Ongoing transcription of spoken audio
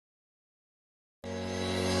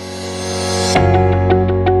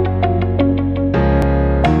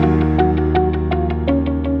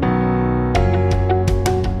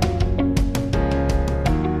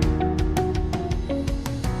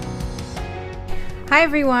Hi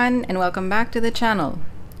everyone, and welcome back to the channel.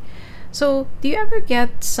 So, do you ever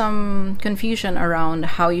get some confusion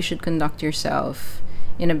around how you should conduct yourself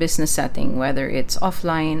in a business setting, whether it's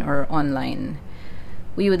offline or online?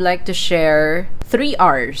 We would like to share 3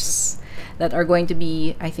 R's that are going to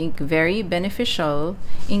be, I think, very beneficial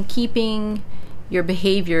in keeping your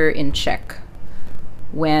behavior in check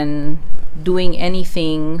when doing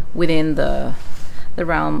anything within the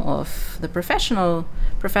realm of the professional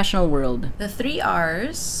world. The 3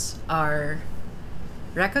 R's are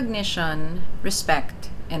recognition, respect,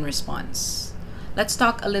 and response. Let's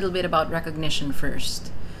talk a little bit about recognition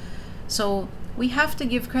first. So we have to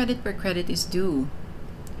give credit where credit is due.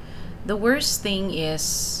 The worst thing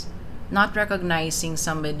is not recognizing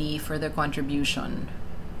somebody for their contribution,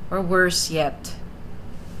 or worse yet,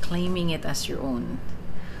 claiming it as your own.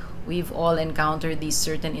 We've all encountered these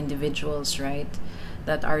certain individuals, right,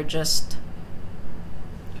 that are just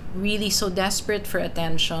really so desperate for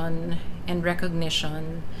attention and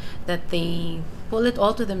recognition that they pull it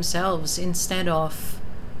all to themselves instead of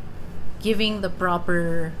giving the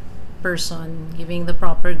proper person, giving the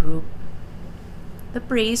proper group the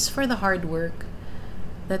praise for the hard work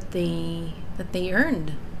that they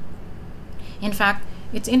earned. In fact,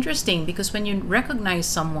 it's interesting because when you recognize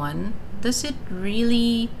someone, does it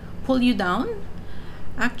really pull you down?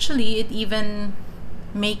 Actually, it even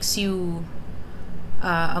makes you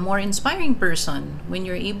a more inspiring person when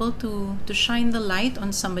you're able to shine the light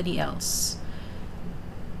on somebody else.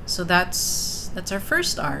 So that's our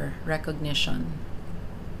first R, recognition.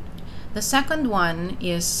 The second one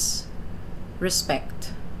is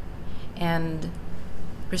respect. And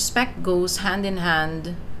respect goes hand in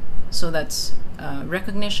hand. So that's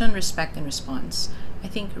recognition, respect, and response. I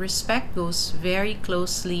think respect goes very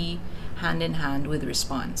closely hand in hand with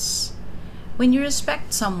response. When you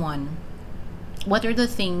respect someone, what are the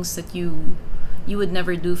things that you would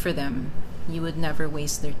never do for them? You would never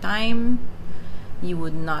waste their time. You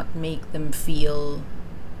would not make them feel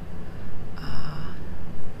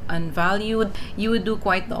unvalued. You would do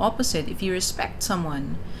quite the opposite. If you respect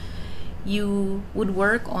someone, you would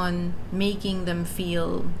work on making them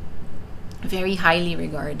feel very highly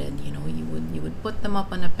regarded. You know, you would put them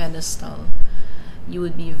up on a pedestal. You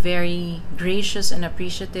would be very gracious and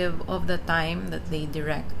appreciative of the time that they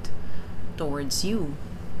direct towards you,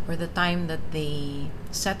 or the time that they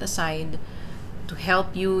set aside to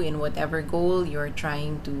help you in whatever goal you're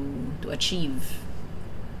trying to achieve.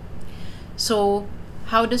 So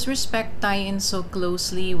how does respect tie in so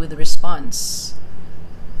closely with response?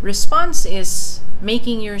 Response is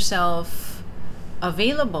making yourself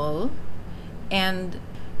available and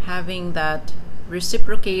having that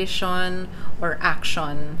reciprocation or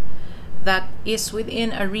action that is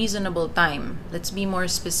within a reasonable time. Let's be more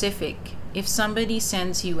specific. If somebody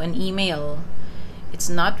sends you an email, it's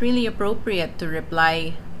not really appropriate to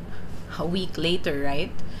reply a week later,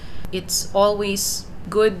 right? It's always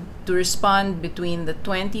good to respond between the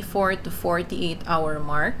 24 to 48 hour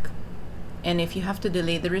mark. And if you have to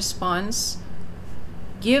delay the response,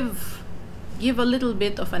 give a little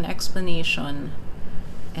bit of an explanation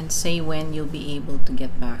and say when you'll be able to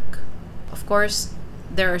get back. Of course,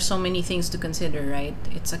 there are so many things to consider, right?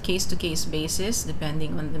 It's a case-to-case basis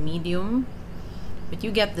depending on the medium. But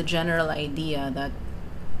you get the general idea that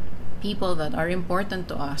people that are important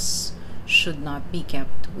to us should not be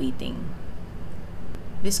kept waiting.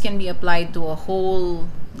 This can be applied to a whole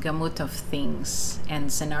gamut of things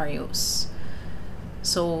and scenarios.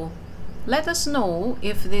 So let us know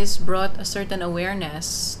if this brought a certain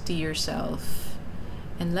awareness to yourself,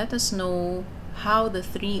 and let us know how the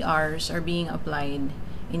 3 R's are being applied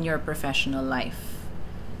in your professional life.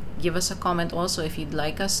 Give us a comment also if you'd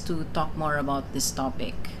like us to talk more about this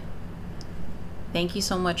topic. Thank you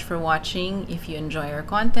so much for watching. If you enjoy our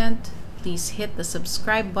content, please hit the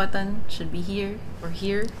subscribe button, should be here or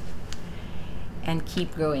here, and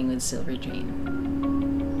keep growing with SilverTrain.